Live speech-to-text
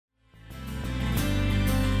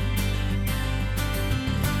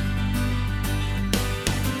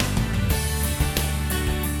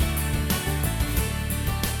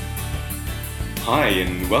Hi,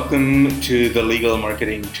 and welcome to the Legal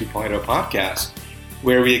Marketing 2.0 podcast,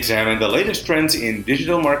 where we examine the latest trends in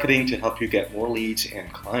digital marketing to help you get more leads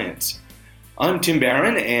and clients. I'm Tim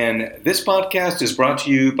Barron, and this podcast is brought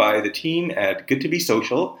to you by the team at Good to Be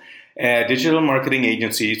Social, digital marketing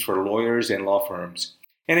agencies for lawyers and law firms.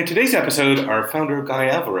 And in today's episode, our founder, Guy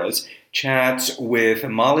Alvarez, chats with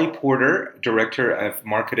Molly Porter, Director of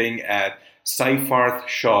Marketing at Seyfarth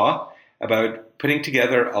Shaw, about putting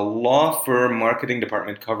together a law firm marketing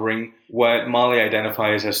department covering what Molly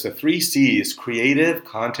identifies as the 3 C's: creative,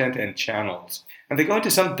 content, and channels. And they go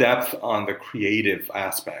into some depth on the creative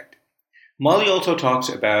aspect. Molly also talks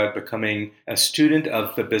about becoming a student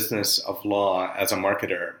of the business of law as a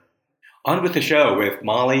marketer. On with the show with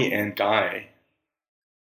Molly and Guy.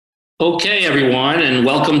 Okay, everyone, and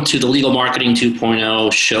welcome to the Legal Marketing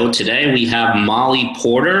 2.0 show. Today we have Molly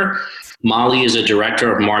Porter. Molly is a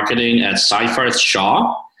director of marketing at Seyfarth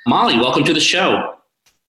Shaw. Molly, welcome to the show.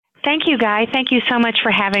 Thank you, Guy. Thank you so much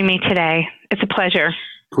for having me today. It's a pleasure.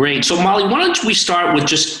 Great. So, Molly, why don't we start with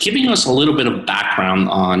just giving us a little bit of background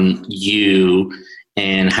on you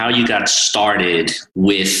and how you got started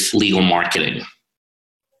with legal marketing?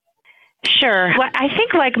 Sure. Well, I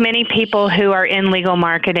think like many people who are in legal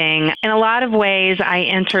marketing, in a lot of ways, I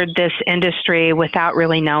entered this industry without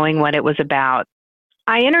really knowing what it was about.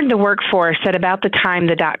 I entered the workforce at about the time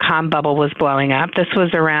the dot-com bubble was blowing up. This was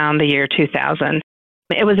around the year 2000.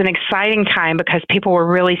 It was an exciting time because people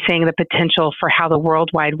were really seeing the potential for how the World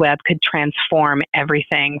Wide Web could transform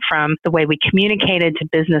everything from the way we communicated to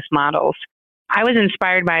business models. I was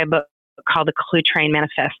inspired by a book called The Clue Train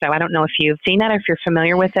Manifesto. I don't know if you've seen that or if you're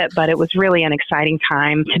familiar with it, but it was really an exciting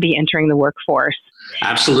time to be entering the workforce.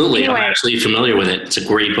 Absolutely. Anyway, I'm actually familiar with it. It's a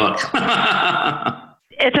great book.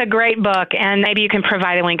 It's a great book, and maybe you can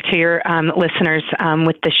provide a link to your listeners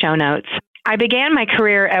with the show notes. I began my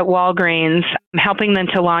career at Walgreens, helping them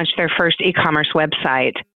to launch their first e-commerce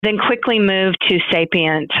website, then quickly moved to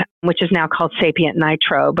Sapient, which is now called Sapient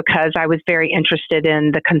Nitro, because I was very interested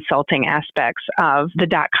in the consulting aspects of the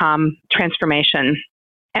dot-com transformation.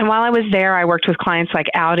 And while I was there, I worked with clients like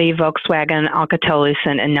Audi, Volkswagen,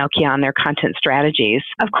 Alcatel-Lucent, and Nokia on their content strategies.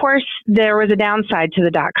 Of course, there was a downside to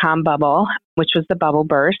the dot-com bubble, which was the bubble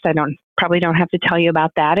burst. I probably don't have to tell you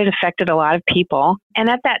about that. It affected a lot of people. And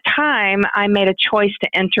at that time, I made a choice to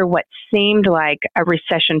enter what seemed like a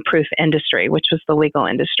recession-proof industry, which was the legal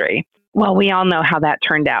industry. Well, we all know how that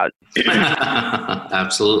turned out.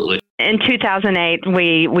 Absolutely. In 2008,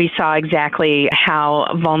 we saw exactly how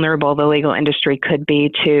vulnerable the legal industry could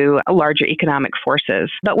be to larger economic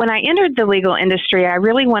forces. But when I entered the legal industry, I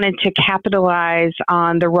really wanted to capitalize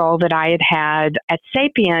on the role that I had had at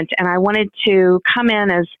Sapient, and I wanted to come in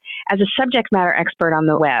as a subject matter expert on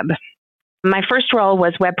the web. My first role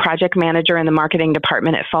was web project manager in the marketing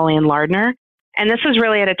department at Foley & Lardner. And this was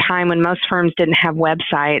really at a time when most firms didn't have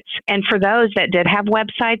websites. And for those that did have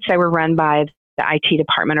websites, they were run by the IT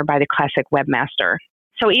department or by the classic webmaster.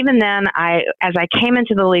 So even then, as I came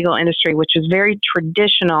into the legal industry, which was very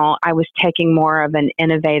traditional, I was taking more of an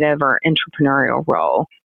innovative or entrepreneurial role.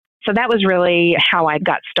 So that was really how I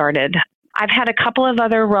got started. I've had a couple of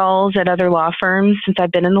other roles at other law firms since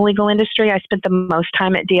I've been in the legal industry. I spent the most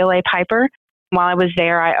time at DLA Piper. While I was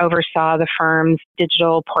there, I oversaw the firm's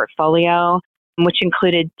digital portfolio, which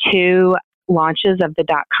included 2 launches of the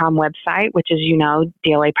 .com website, which, as you know,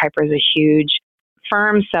 DLA Piper is a huge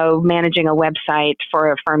firm, so managing a website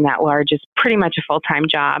for a firm that large is pretty much a full-time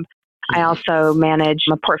job. I also manage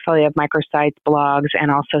a portfolio of microsites, blogs, and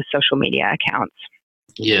also social media accounts.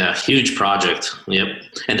 Yeah, huge project. Yep.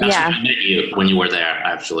 And that's when I met you when you were there,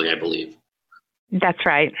 actually, I believe. That's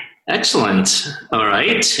right. Excellent. All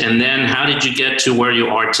right. And then how did you get to where you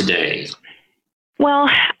are today? Well,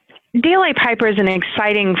 DLA Piper is an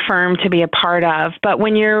exciting firm to be a part of, but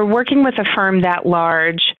when you're working with a firm that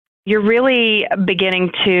large, you're really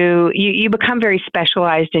beginning to, you become very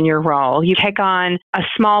specialized in your role. You take on a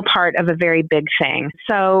small part of a very big thing.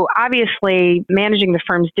 So obviously, managing the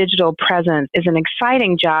firm's digital presence is an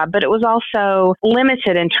exciting job, but it was also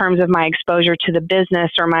limited in terms of my exposure to the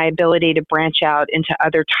business or my ability to branch out into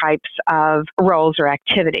other types of roles or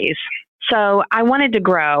activities. So I wanted to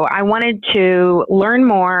grow. I wanted to learn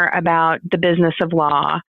more about the business of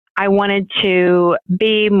law. I wanted to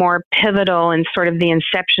be more pivotal in sort of the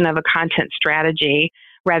inception of a content strategy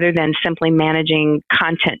rather than simply managing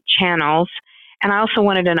content channels. And I also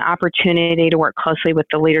wanted an opportunity to work closely with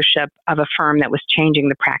the leadership of a firm that was changing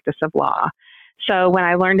the practice of law. So when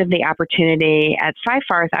I learned of the opportunity at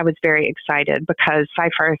Seyfarth, I was very excited because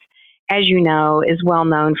Seyfarth, as you know, is well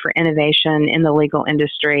known for innovation in the legal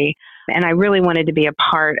industry. And I really wanted to be a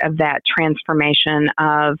part of that transformation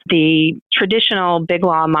of the traditional big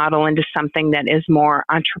law model into something that is more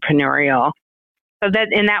entrepreneurial. So that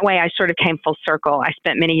in that way, I sort of came full circle. I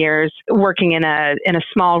spent many years working in a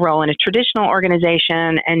small role in a traditional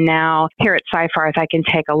organization, and now here at Seyfarth, I can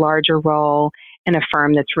take a larger role in a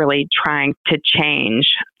firm that's really trying to change.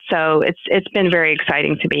 So it's been very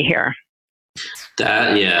exciting to be here.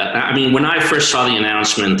 I mean, when I first saw the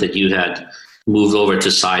announcement that you had moved over to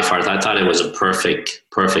Seyfarth, I thought it was a perfect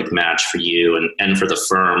match for you and for the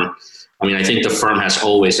firm. I mean, I think the firm has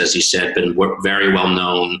always, as you said, been very well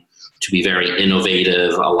known to be very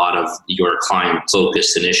innovative. A lot of your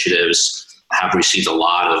client-focused initiatives have received a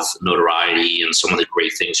lot of notoriety and some of the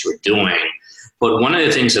great things you're doing. But one of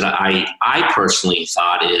the things that I personally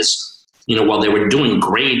thought is, while they were doing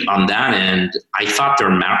great on that end, I thought their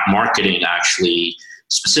marketing actually,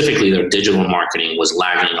 specifically their digital marketing, was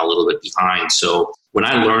lagging a little bit behind. So when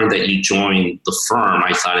I learned that you joined the firm,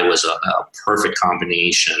 I thought it was a perfect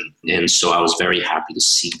combination. And so I was very happy to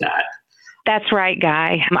see that. That's right,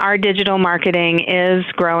 Guy. Our digital marketing is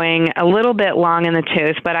growing a little bit long in the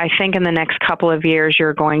tooth, but I think in the next couple of years,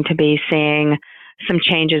 you're going to be seeing some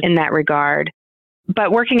changes in that regard.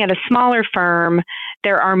 But working at a smaller firm,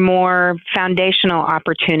 there are more foundational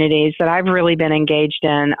opportunities that I've really been engaged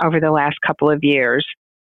in over the last couple of years.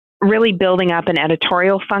 Really building up an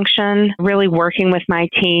editorial function, really working with my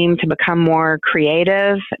team to become more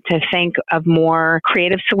creative, to think of more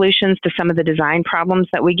creative solutions to some of the design problems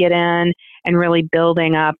that we get in, and really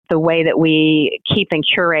building up the way that we keep and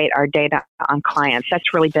curate our data on clients.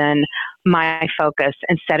 That's really been my focus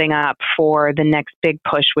and setting up for the next big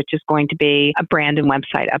push, which is going to be a brand and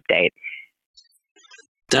website update.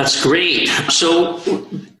 That's great. So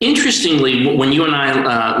interestingly, when you and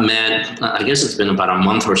I met, I guess it's been about a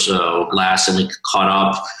month or so last, and we caught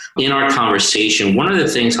up in our conversation, one of the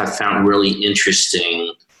things I found really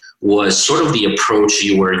interesting was sort of the approach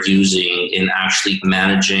you were using in actually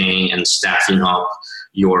managing and staffing up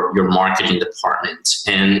your marketing department.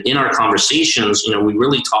 And in our conversations, we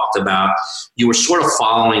really talked about, you were sort of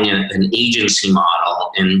following an agency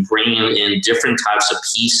model and bringing in different types of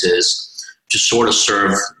pieces to sort of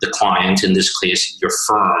serve the client, in this case, your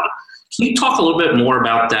firm. Can you talk a little bit more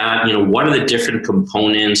about that? What are the different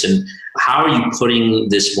components and how are you putting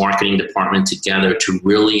this marketing department together to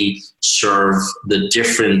really serve the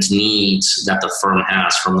different needs that the firm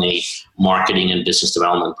has from a marketing and business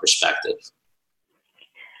development perspective?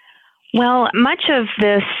 Well, much of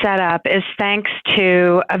this setup is thanks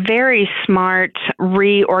to a very smart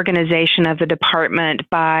reorganization of the department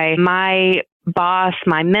by my boss,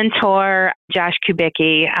 my mentor, Josh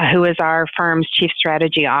Kubicki, who is our firm's chief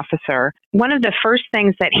strategy officer. One of the first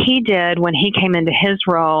things that he did when he came into his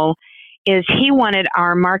role is he wanted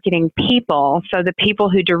our marketing people, so the people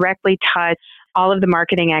who directly touch all of the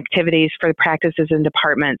marketing activities for the practices and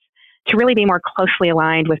departments, to really be more closely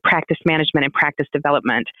aligned with practice management and practice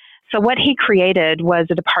development. So what he created was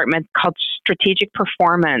a department called Strategic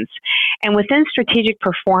Performance. And within Strategic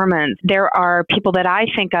Performance, there are people that I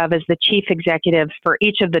think of as the chief executives for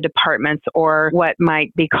each of the departments, or what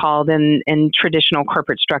might be called in traditional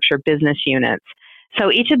corporate structure, business units. So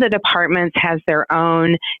each of the departments has their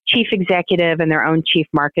own chief executive and their own chief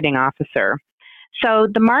marketing officer. So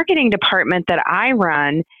the marketing department that I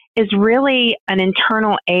run is really an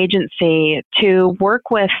internal agency to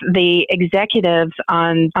work with the executives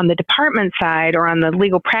on the department side or on the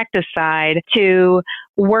legal practice side to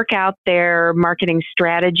work out their marketing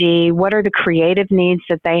strategy. What are the creative needs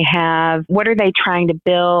that they have? What are they trying to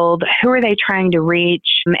build? Who are they trying to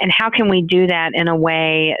reach? And how can we do that in a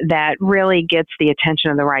way that really gets the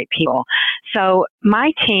attention of the right people? So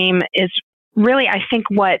my team is really, I think,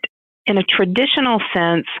 what in a traditional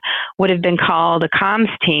sense would have been called a comms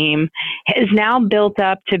team, is now built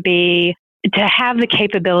up to have the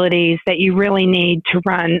capabilities that you really need to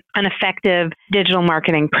run an effective digital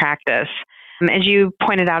marketing practice. As you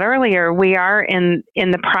pointed out earlier, we are in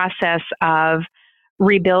the process of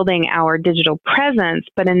rebuilding our digital presence,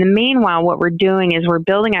 but in the meanwhile, what we're doing is we're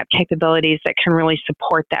building up capabilities that can really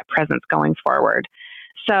support that presence going forward.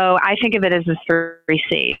 So I think of it as the 3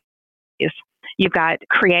 C's. You've got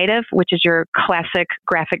creative, which is your classic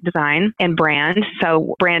graphic design, and brand.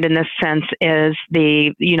 So brand in this sense is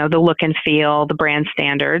the look and feel, the brand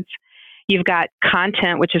standards. You've got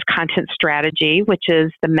content, which is content strategy, which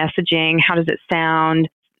is the messaging. How does it sound?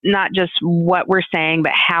 Not just what we're saying,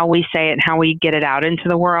 but how we say it and how we get it out into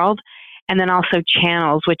the world. And then also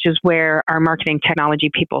channels, which is where our marketing technology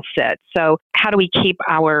people sit. So how do we keep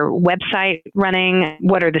our website running?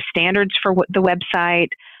 What are the standards for the website?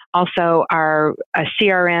 also our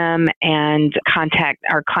CRM and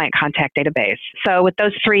our client contact database. So with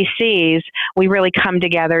those 3 C's, we really come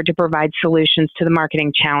together to provide solutions to the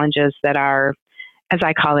marketing challenges that our, as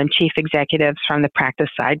I call them, chief executives from the practice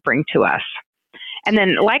side bring to us. And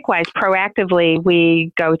then likewise, proactively,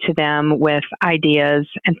 we go to them with ideas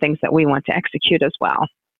and things that we want to execute as well.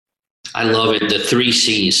 I love it. The 3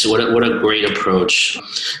 C's. What a great approach.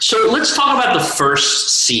 So let's talk about the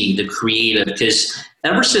first C, the creative, because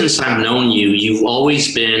ever since I've known you, you've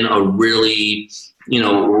always been a really,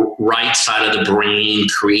 right side of the brain,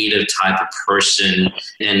 creative type of person.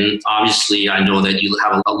 And obviously, I know that you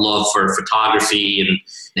have a love for photography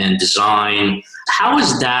and design. How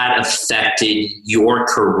has that affected your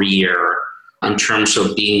career in terms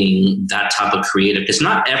of being that type of creative? Because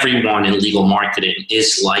not everyone in legal marketing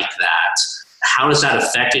is like that. How has that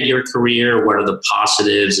affected your career? What are the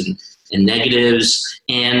positives and negatives?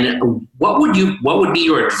 And what would be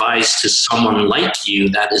your advice to someone like you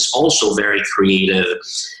that is also very creative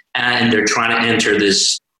and they're trying to enter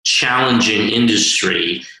this challenging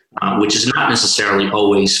industry, which is not necessarily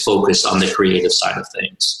always focused on the creative side of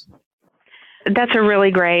things? That's a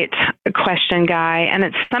really great question, Guy, and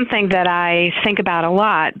it's something that I think about a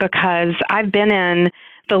lot because I've been in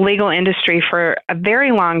the legal industry for a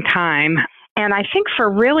very long time, and I think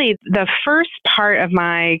for really the first part of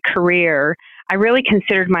my career, I really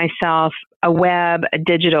considered myself a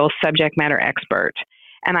digital subject matter expert,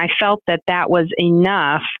 and I felt that that was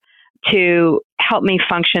enough to help me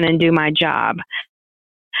function and do my job.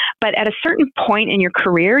 But at a certain point in your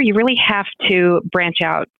career, you really have to branch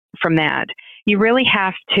out from that. You really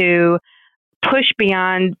have to push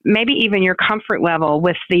beyond maybe even your comfort level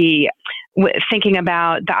with thinking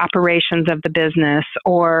about the operations of the business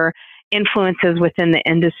or influences within the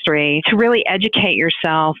industry to really educate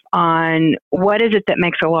yourself on what is it that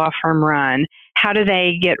makes a law firm run? How do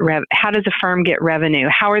they get how does a firm get revenue?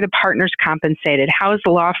 How are the partners compensated? How is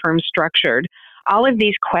the law firm structured? All of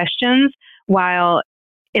these questions, while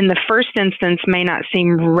in the first instance may not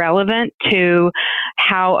seem relevant to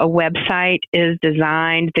how a website is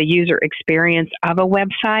designed, the user experience of a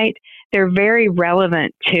website, they're very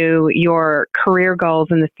relevant to your career goals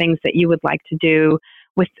and the things that you would like to do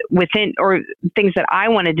within, or things that I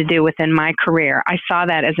wanted to do within my career. I saw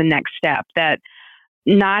that as a next step, that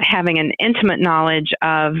not having an intimate knowledge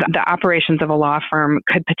of the operations of a law firm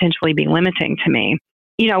could potentially be limiting to me.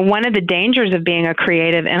 One of the dangers of being a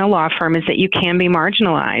creative in a law firm is that you can be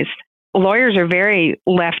marginalized. Lawyers are very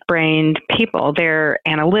left-brained people. They're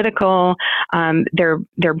analytical.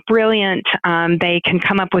 They're brilliant. They can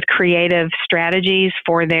come up with creative strategies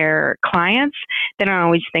for their clients. They don't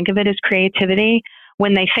always think of it as creativity.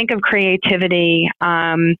 When they think of creativity,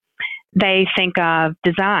 they think of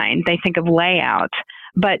design. They think of layout.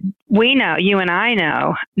 But we know, you and I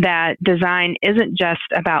know, that design isn't just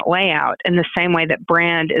about layout in the same way that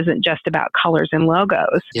brand isn't just about colors and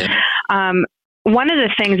logos. Yeah. One of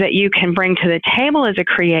the things that you can bring to the table as a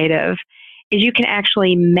creative is you can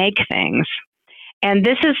actually make things. And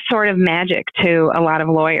this is sort of magic to a lot of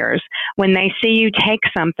lawyers. When they see you take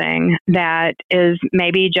something that is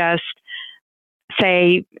maybe just,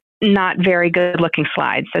 say, not very good looking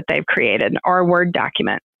slides that they've created or a Word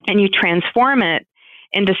document, and you transform it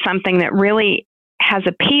into something that really has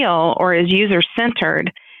appeal or is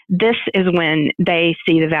user-centered, this is when they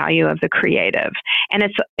see the value of the creative. And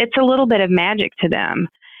it's a little bit of magic to them.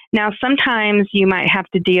 Now, sometimes you might have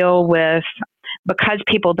to deal with, because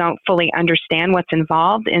people don't fully understand what's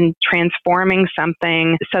involved in transforming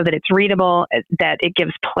something so that it's readable, that it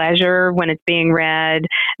gives pleasure when it's being read,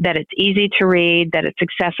 that it's easy to read, that it's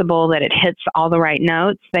accessible, that it hits all the right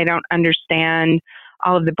notes. They don't understand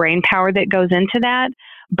all of the brain power that goes into that.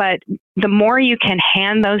 But the more you can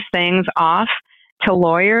hand those things off to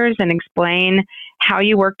lawyers and explain how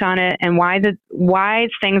you worked on it and why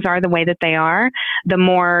things are the way that they are, the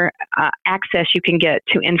more access you can get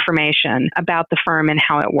to information about the firm and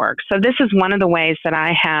how it works. So this is one of the ways that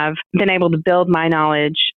I have been able to build my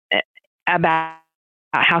knowledge about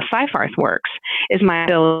how Seyfarth works, is my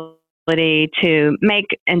ability to make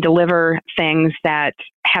and deliver things that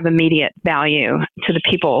have immediate value to the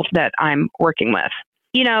people that I'm working with.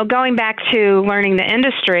 Going back to learning the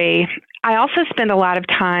industry, I also spend a lot of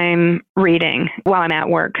time reading while I'm at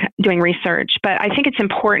work, doing research. But I think it's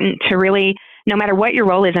important to really, no matter what your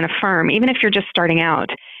role is in a firm, even if you're just starting out,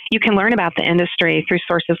 you can learn about the industry through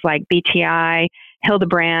sources like BTI,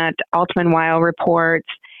 Hildebrandt, Altman Weil reports,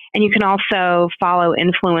 and you can also follow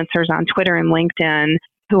influencers on Twitter and LinkedIn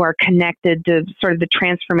who are connected to sort of the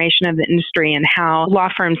transformation of the industry and how law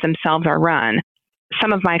firms themselves are run.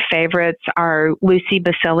 some of my favorites are Lucy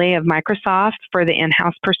Basili of Microsoft for the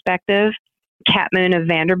in-house perspective, Kat Moon of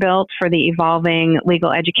Vanderbilt for the evolving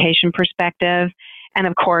legal education perspective, and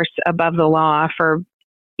of course, Above the Law for,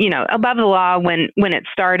 Above the Law, when it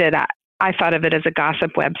started, I thought of it as a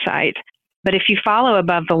gossip website. But if you follow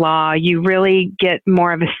Above the Law, you really get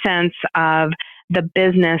more of a sense of the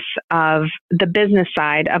business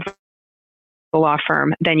side of the law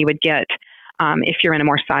firm than you would get if you're in a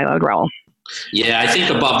more siloed role. Yeah, I think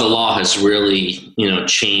Above the Law has really,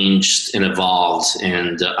 changed and evolved,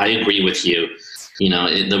 and I agree with you.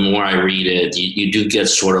 The more I read it, you do get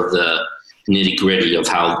sort of the nitty gritty of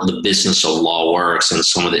how the business of law works and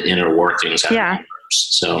some of the inner workings. Yeah.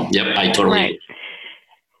 So, yep, I totally. Right.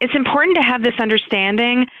 It's important to have this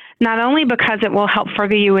understanding, not only because it will help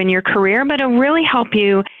further you in your career, but it'll really help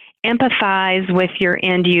you empathize with your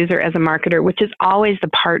end user as a marketer, which is always the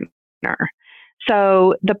partner.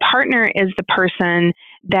 So the partner is the person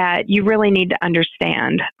that you really need to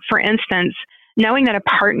understand. For instance, knowing that a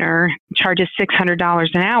partner charges $600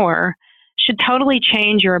 an hour should totally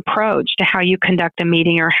change your approach to how you conduct a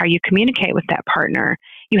meeting or how you communicate with that partner.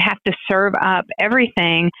 You have to serve up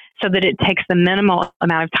everything so that it takes the minimal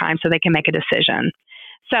amount of time so they can make a decision.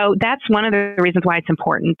 So that's one of the reasons why it's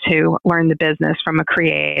important to learn the business from a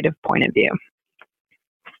creative point of view.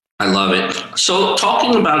 I love it. So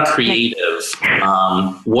talking about creative,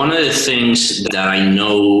 one of the things that I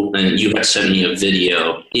know, and you had sent me a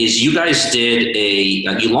video, is you guys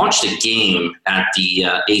you launched a game at the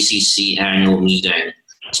ACC annual meeting.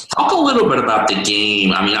 Talk a little bit about the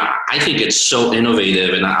game. I mean, I think it's so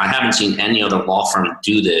innovative, and I haven't seen any other law firm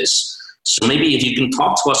do this. So maybe if you can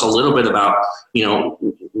talk to us a little bit about,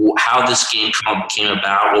 how this game came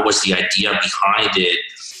about, what was the idea behind it,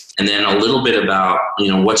 and then a little bit about,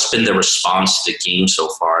 what's been the response to the game so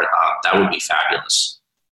far. That would be fabulous.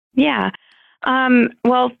 Yeah.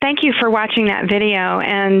 Well, thank you for watching that video.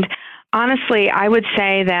 And honestly, I would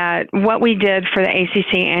say that what we did for the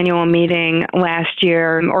ACC annual meeting last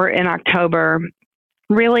year or in October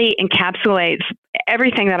really encapsulates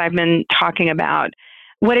everything that I've been talking about.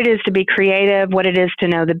 What it is to be creative, what it is to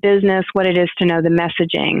know the business, what it is to know the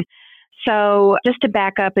messaging. So just to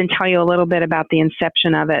back up and tell you a little bit about the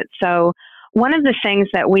inception of it. So one of the things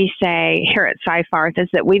that we say here at Seyfarth is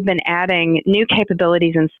that we've been adding new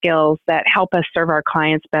capabilities and skills that help us serve our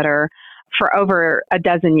clients better for over a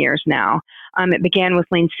dozen years now. It began with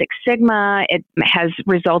Lean Six Sigma. It has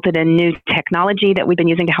resulted in new technology that we've been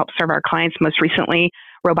using to help serve our clients, most recently,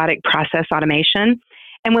 robotic process automation.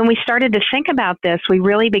 And when we started to think about this, we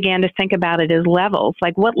really began to think about it as levels.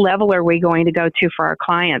 Like, what level are we going to go to for our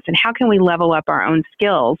clients? And how can we level up our own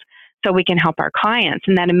skills so we can help our clients?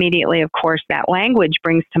 And that immediately, of course, that language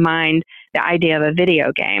brings to mind the idea of a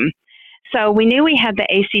video game. So we knew we had the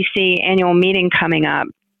ACC annual meeting coming up.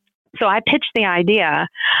 So I pitched the idea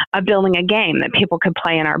of building a game that people could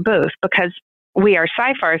play in our booth, because we are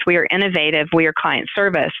Seyfarth, we are innovative, we are client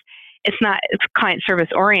service. It's client service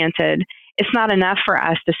oriented. It's not enough for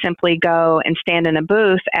us to simply go and stand in a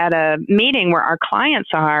booth at a meeting where our clients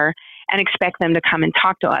are and expect them to come and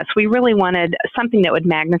talk to us. We really wanted something that would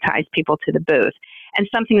magnetize people to the booth and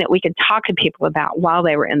something that we could talk to people about while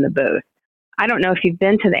they were in the booth. I don't know if you've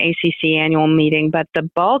been to the ACC annual meeting, but the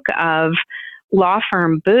bulk of law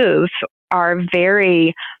firm booths are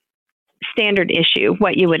very standard issue,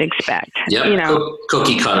 what you would expect. Yep.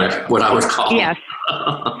 Cookie cutter, what I would call. Yes.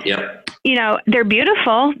 Yep. They're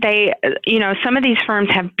beautiful. Some of these firms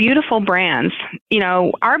have beautiful brands.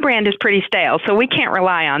 Our brand is pretty stale, so we can't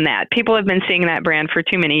rely on that. People have been seeing that brand for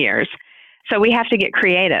too many years. So we have to get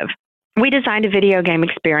creative. We designed a video game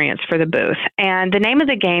experience for the booth, and the name of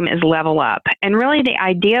the game is Level Up. And really the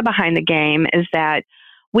idea behind the game is that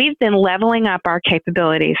we've been leveling up our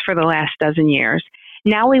capabilities for the last dozen years.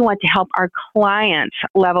 Now we want to help our clients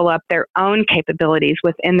level up their own capabilities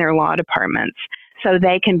within their law departments so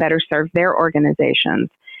they can better serve their organizations.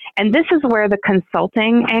 And this is where the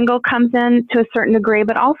consulting angle comes in to a certain degree,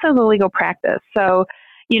 but also the legal practice. So,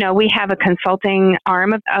 we have a consulting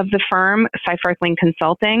arm of the firm, Seyfarth Lean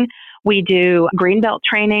Consulting. We do greenbelt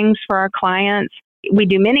trainings for our clients. We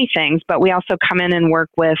do many things, but we also come in and work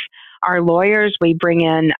with our lawyers. We bring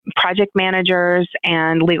in project managers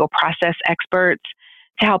and legal process experts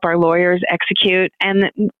to help our lawyers execute. And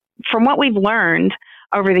from what we've learned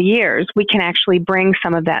over the years, we can actually bring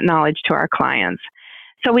some of that knowledge to our clients.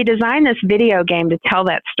 So we designed this video game to tell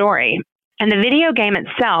that story. And the video game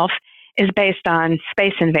itself is based on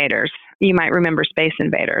Space Invaders. You might remember Space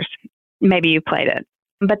Invaders. Maybe you played it.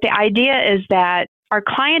 But the idea is that our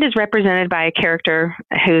client is represented by a character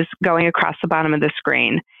who's going across the bottom of the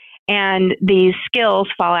screen. And these skills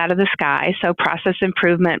fall out of the sky. So process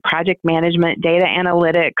improvement, project management, data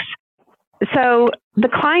analytics. So the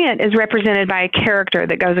client is represented by a character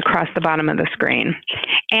that goes across the bottom of the screen.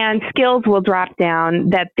 And skills will drop down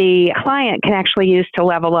that the client can actually use to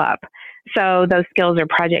level up. So those skills are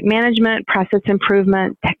project management, process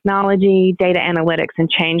improvement, technology, data analytics, and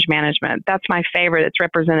change management. That's my favorite. It's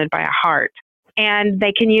represented by a heart. And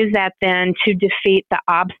they can use that then to defeat the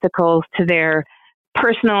obstacles to their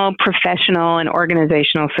personal, professional, and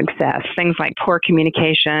organizational success. Things like poor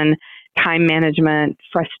communication, time management,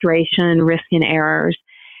 frustration, risk and errors.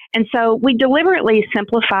 And so we deliberately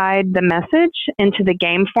simplified the message into the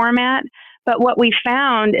game format. But what we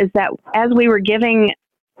found is that as we were giving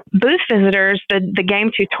booth visitors the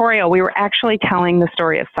game tutorial, we were actually telling the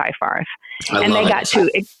story of Seyfarth. And they got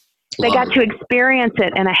to experience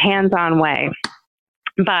it in a hands-on way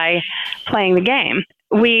by playing the game.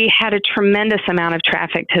 We had a tremendous amount of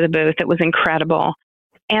traffic to the booth. It was incredible.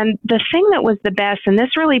 And the thing that was the best, and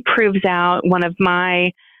this really proves out one of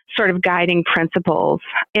my sort of guiding principles,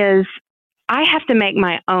 is I have to make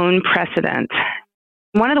my own precedent.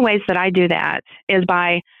 One of the ways that I do that is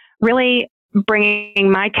by really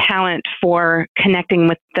bringing my talent for connecting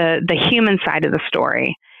with the human side of the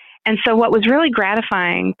story. And so what was really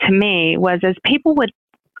gratifying to me was as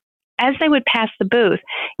they would pass the booth,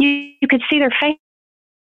 you could see their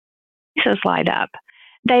faces light up.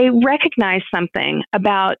 They recognized something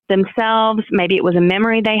about themselves. Maybe it was a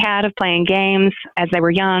memory they had of playing games as they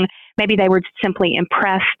were young. Maybe they were simply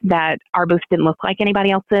impressed that our booth didn't look like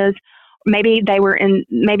anybody else's. Maybe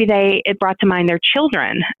it brought to mind their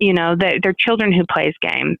children, their children who play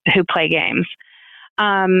games.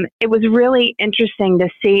 It was really interesting to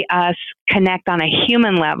see us connect on a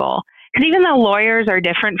human level. Because even though lawyers are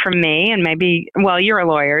different from me, and you're a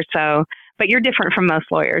lawyer, but you're different from most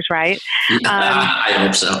lawyers, right? I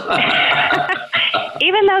hope so.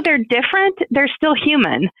 Even though they're different, they're still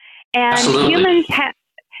human. And Absolutely.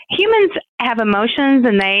 humans have emotions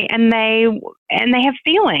and they have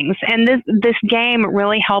feelings. And this game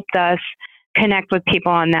really helped us connect with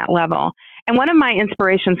people on that level. And one of my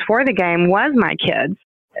inspirations for the game was my kids.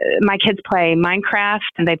 My kids play Minecraft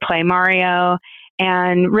and they play Mario.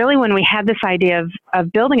 And really, when we had this idea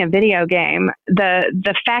of building a video game,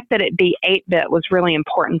 the fact that it be 8-bit was really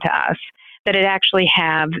important to us, that it actually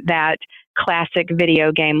have that classic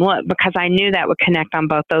video game look, because I knew that would connect on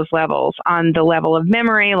both those levels. On the level of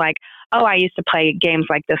memory, like, oh, I used to play games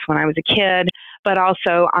like this when I was a kid, but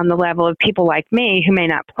also on the level of people like me who may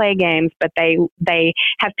not play games, but they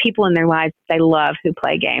have people in their lives they love who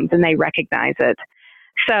play games, and they recognize it.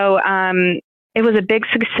 So it was a big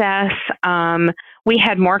success. We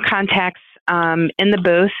had more contacts in the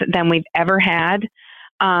booth than we've ever had.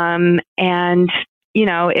 And,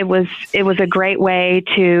 it was a great way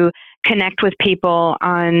to connect with people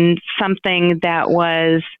on something that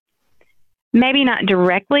was maybe not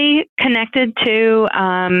directly connected to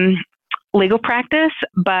legal practice,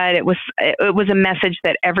 but it was a message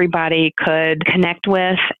that everybody could connect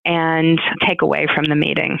with and take away from the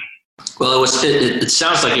meeting. Well, it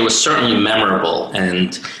sounds like it was certainly memorable.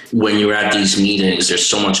 And when you're at these meetings, there's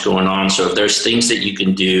so much going on. So if there's things that you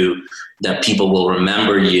can do that people will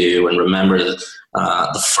remember you and remember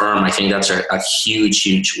the firm, I think that's a huge,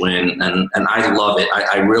 huge win. And I love it.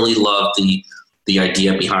 I really love the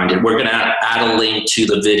idea behind it. We're going to add a link to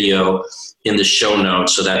the video in the show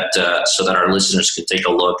notes so that our listeners can take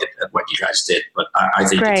a look at what you guys did. But I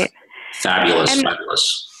think it's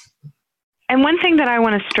fabulous. And one thing that I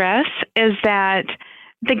want to stress is that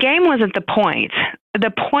the game wasn't the point.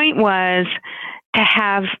 The point was to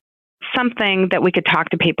have something that we could talk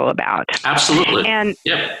to people about. Absolutely. And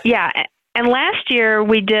yeah. And last year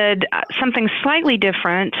we did something slightly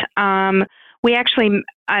different. We actually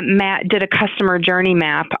did a customer journey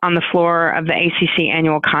map on the floor of the ACC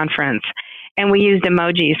annual conference. And we used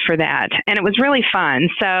emojis for that. And it was really fun.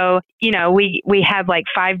 So, we had like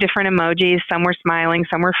 5 different emojis. Some were smiling,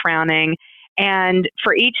 some were frowning. And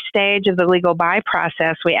for each stage of the legal buy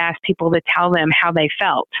process, we asked people to tell them how they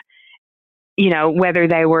felt. Whether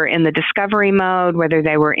they were in the discovery mode, whether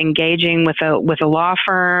they were engaging with a law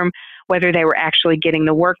firm, whether they were actually getting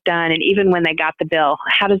the work done, and even when they got the bill,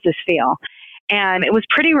 how does this feel? And it was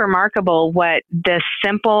pretty remarkable what this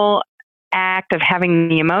simple act of having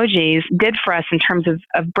the emojis did for us in terms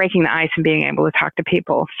of breaking the ice and being able to talk to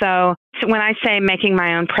people. So when I say making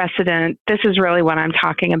my own precedent, this is really what I'm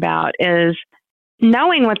talking about, is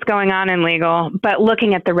knowing what's going on in legal, but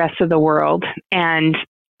looking at the rest of the world and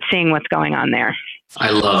seeing what's going on there. I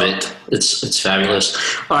love it. It's fabulous.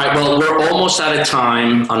 All right. Well, we're almost out of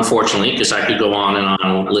time, unfortunately, because I could go on and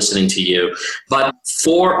on listening to you. But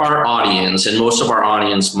for our audience, and most of our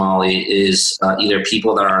audience, Molly, is either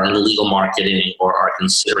people that are in legal marketing or are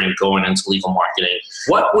considering going into legal marketing,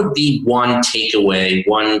 what would be one takeaway,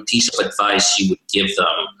 one piece of advice you would give them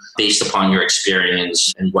based upon your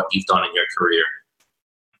experience and what you've done in your career?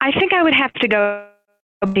 I think I would have to go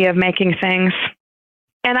the of making things.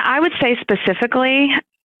 And I would say specifically,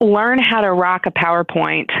 learn how to rock a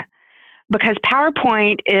PowerPoint, because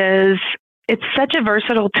PowerPoint it's such a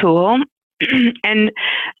versatile tool and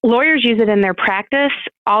lawyers use it in their practice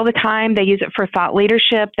all the time. They use it for thought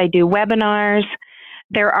leadership. They do webinars.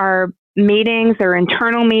 There are meetings, there are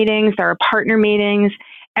internal meetings, there are partner meetings.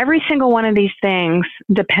 Every single one of these things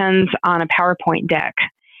depends on a PowerPoint deck.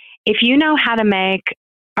 If you know how to make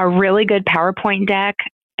a really good PowerPoint deck,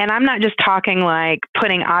 and I'm not just talking like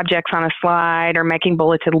putting objects on a slide or making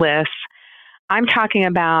bulleted lists. I'm talking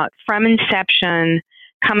about from inception,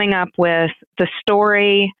 coming up with the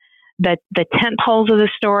story, the tent poles of the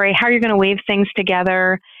story, how you're going to weave things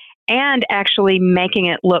together, and actually making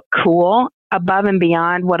it look cool above and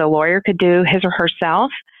beyond what a lawyer could do his or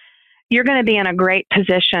herself. You're going to be in a great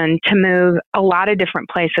position to move a lot of different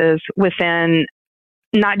places within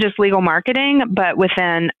not just legal marketing, but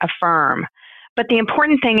within a firm. But the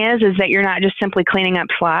important thing is that you're not just simply cleaning up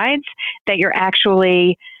slides, that you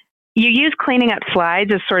use cleaning up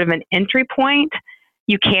slides as sort of an entry point.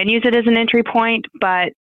 You can use it as an entry point,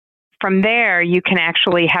 but from there, you can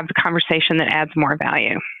actually have the conversation that adds more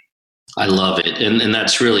value. I love it. And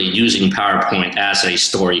that's really using PowerPoint as a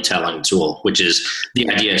storytelling tool, which is the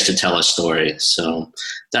idea is to tell a story. So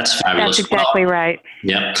that's fabulous. That's exactly right.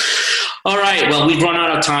 Yeah. All right. Well, we've run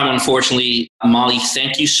out of time, unfortunately. Molly,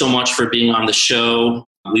 thank you so much for being on the show.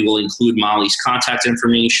 We will include Molly's contact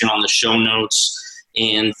information on the show notes.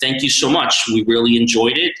 And thank you so much. We really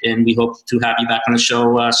enjoyed it, and we hope to have you back on the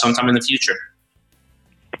show sometime in the future.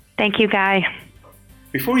 Thank you, Guy.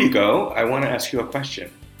 Before you go, I want to ask you a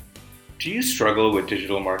question. Do you struggle with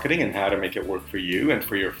digital marketing and how to make it work for you and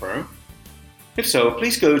for your firm? If so,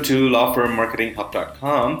 please go to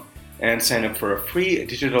lawfirmmarketinghelp.com and sign up for a free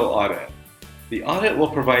digital audit. The audit will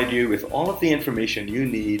provide you with all of the information you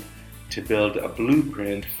need to build a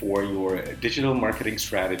blueprint for your digital marketing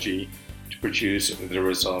strategy to produce the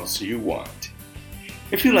results you want.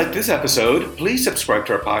 If you like this episode, please subscribe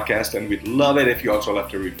to our podcast, and we'd love it if you also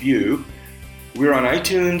left a review. We're on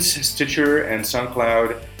iTunes, Stitcher, and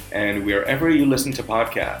SoundCloud, and wherever you listen to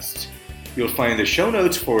podcasts. You'll find the show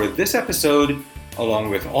notes for this episode, along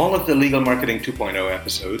with all of the Legal Marketing 2.0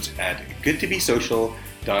 episodes at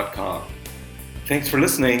goodtobesocial.com. Thanks for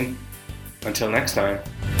listening. Until next time.